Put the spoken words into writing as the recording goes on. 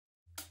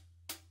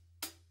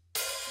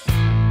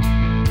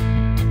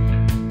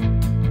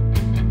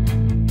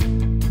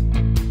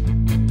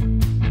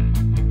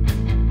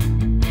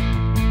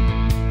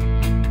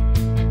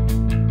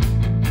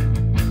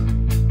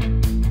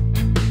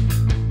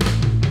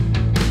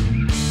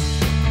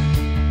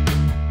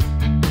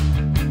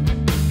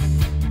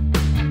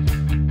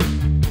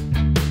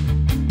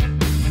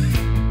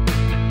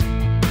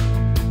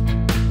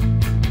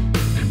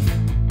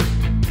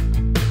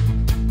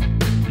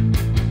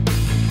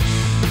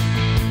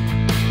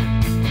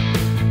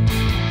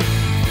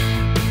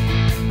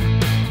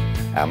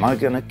Am I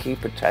going to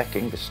keep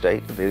attacking the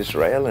state of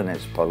Israel and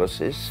its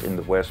policies in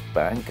the West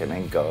Bank and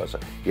in Gaza?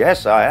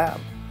 Yes, I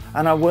am.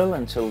 And I will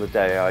until the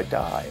day I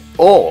die.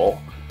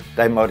 Or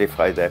they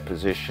modify their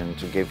position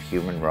to give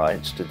human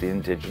rights to the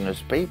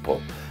indigenous people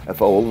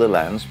of all the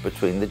lands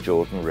between the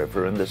Jordan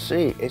River and the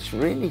sea. It's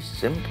really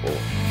simple.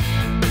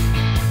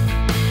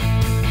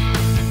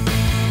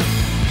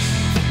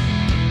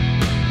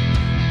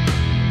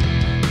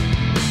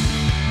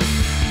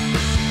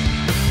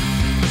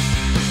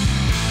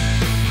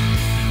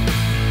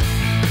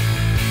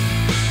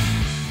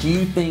 Do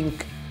you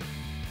think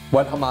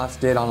what Hamas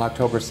did on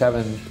October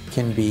 7th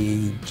can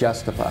be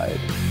justified?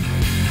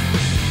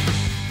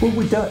 Well,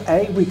 we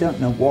don't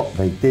know what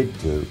they did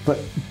do, but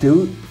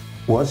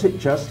was it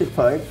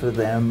justified for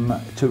them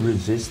to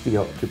resist the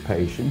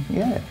occupation?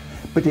 Yeah.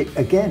 But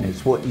again,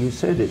 it's what you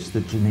said, it's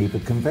the Geneva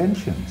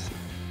Conventions.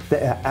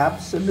 They are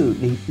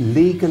absolutely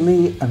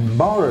legally and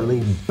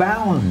morally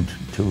bound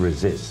to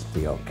resist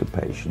the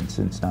occupation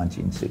since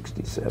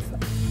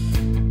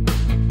 1967.